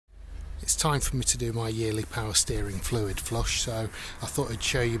It's time for me to do my yearly power steering fluid flush, so I thought I'd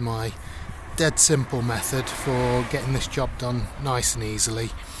show you my dead simple method for getting this job done nice and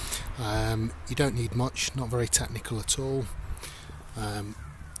easily. You don't need much, not very technical at all.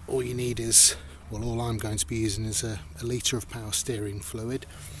 All you need is, well, all I'm going to be using is a litre of power steering fluid.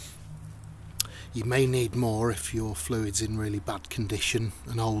 You may need more if your fluid's in really bad condition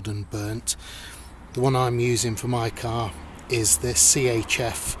and old and burnt. The one I'm using for my car is this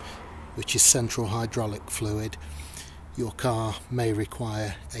CHF, which is central hydraulic fluid. Your car may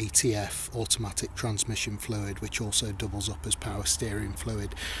require ATF, automatic transmission fluid, which also doubles up as power steering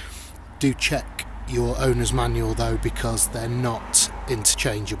fluid. Do check your owner's manual though, because they're not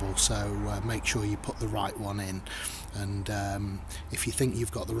interchangeable, so make sure you put the right one in. And if you think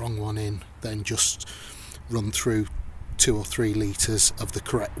you've got the wrong one in, then just run through 2 or 3 litres of the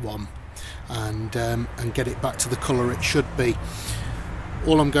correct one and get it back to the colour it should be.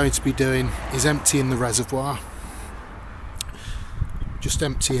 All I'm going to be doing is emptying the reservoir. Just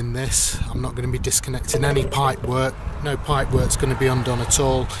emptying this. I'm not going to be disconnecting any pipe work. No pipe work's going to be undone at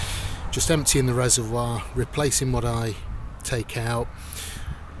all. Just emptying the reservoir, replacing what I take out,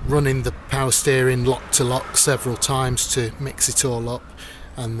 running the power steering lock to lock several times to mix it all up,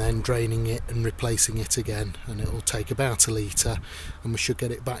 and then draining it and replacing it again, and it will take about a litre, and we should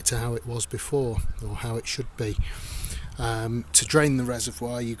get it back to how it was before, or how it should be. To drain the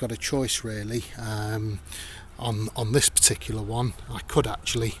reservoir, you've got a choice really. On this particular one, I could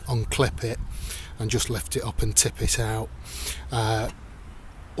actually unclip it and just lift it up and tip it out,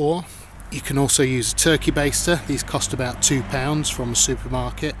 or you can also use a turkey baster. These cost about £2 from a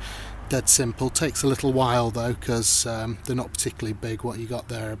supermarket. Dead simple. Takes a little while though, because they're not particularly big. What you got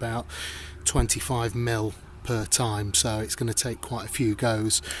there, about 25mm per time, so it's going to take quite a few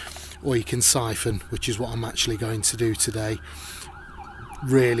goes. Or you can siphon, which is what I'm actually going to do today.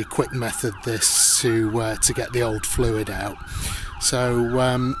 Really quick method this to get the old fluid out. So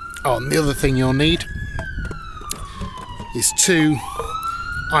and the other thing you'll need is 2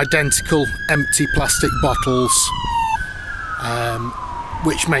 identical empty plastic bottles,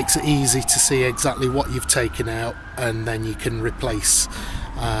 which makes it easy to see exactly what you've taken out, and then you can replace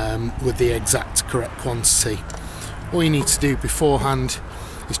with the exact correct quantity. All you need to do beforehand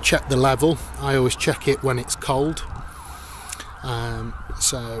is check the level. I always check it when it's cold.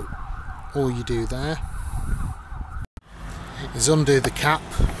 So all you do there is undo the cap.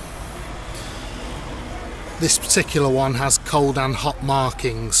 This particular one has cold and hot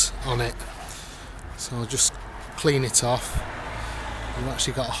markings on it, so I'll just clean it off. You've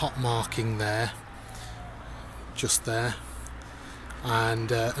actually got a hot marking there, just there,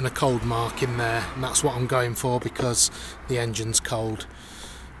 and a cold marking there, and that's what I'm going for because the engine's cold.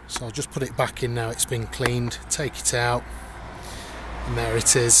 So I'll just put it back in now it's been cleaned, take it out, and there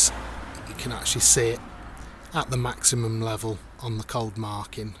it is. You can actually see it at the maximum level on the cold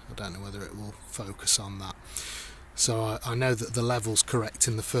marking. I don't know whether it will focus on that. So I know that the level's correct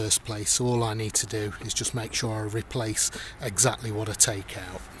in the first place, so all I need to do is just make sure I replace exactly what I take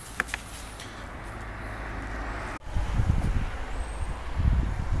out.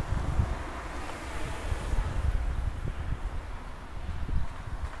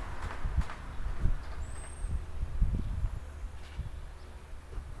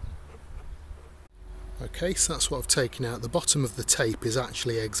 Okay, so that's what I've taken out. The bottom of the tape is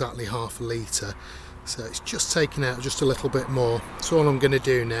actually exactly half a litre, so it's just taken out just a little bit more. So all I'm going to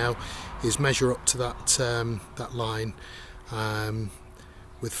do now is measure up to that line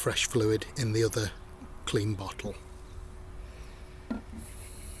with fresh fluid in the other clean bottle.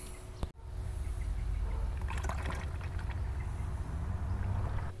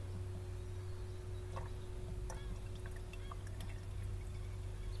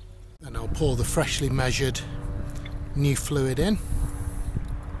 And I'll pour the freshly measured new fluid in.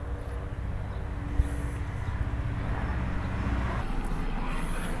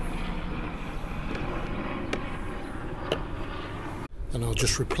 And I'll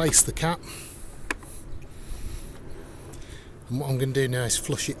just replace the cap. And what I'm going to do now is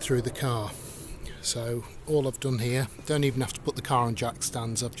flush it through the car. So all I've done here, don't even have to put the car on jack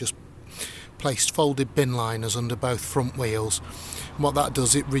stands, I've just placed folded bin liners under both front wheels. And what that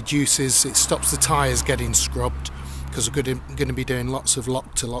does, it stops the tyres getting scrubbed, because we're going to be doing lots of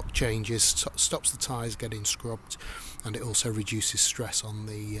lock to lock changes. Stops the tyres getting scrubbed, and it also reduces stress on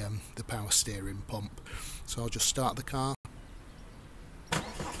the power steering pump. So I'll just start the car.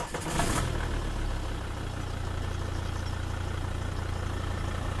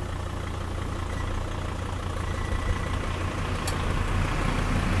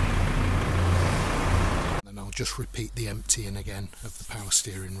 just repeat the emptying again of the power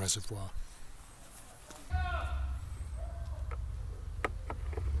steering reservoir.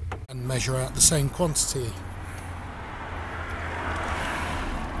 And measure out the same quantity.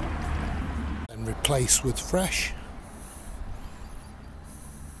 Then replace with fresh.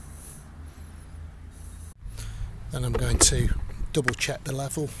 Then I'm going to double check the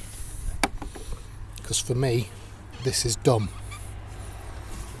level, because for me this is dumb.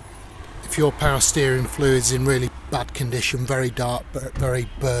 If your power steering fluid's in really bad condition, very dark, very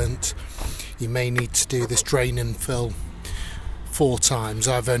burnt, you may need to do this drain and fill 4 times.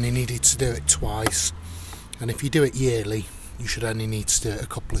 I've only needed to do it twice, and if you do it yearly you should only need to do it a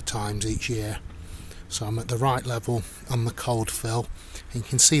couple of times each year. So I'm at the right level on the cold fill, and you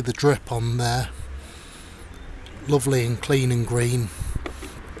can see the drip on there, lovely and clean and green.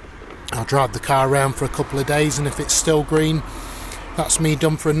 I'll drive the car around for a couple of days, and if it's still green, that's me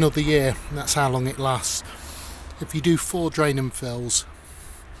done for another year. That's how long it lasts. If you do 4 drain and fills,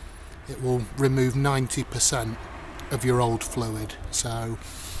 it will remove 90% of your old fluid, so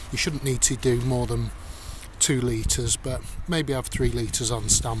you shouldn't need to do more than 2 litres, but maybe have 3 litres on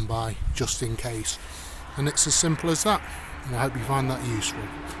standby just in case. And it's as simple as that, and I hope you find that useful.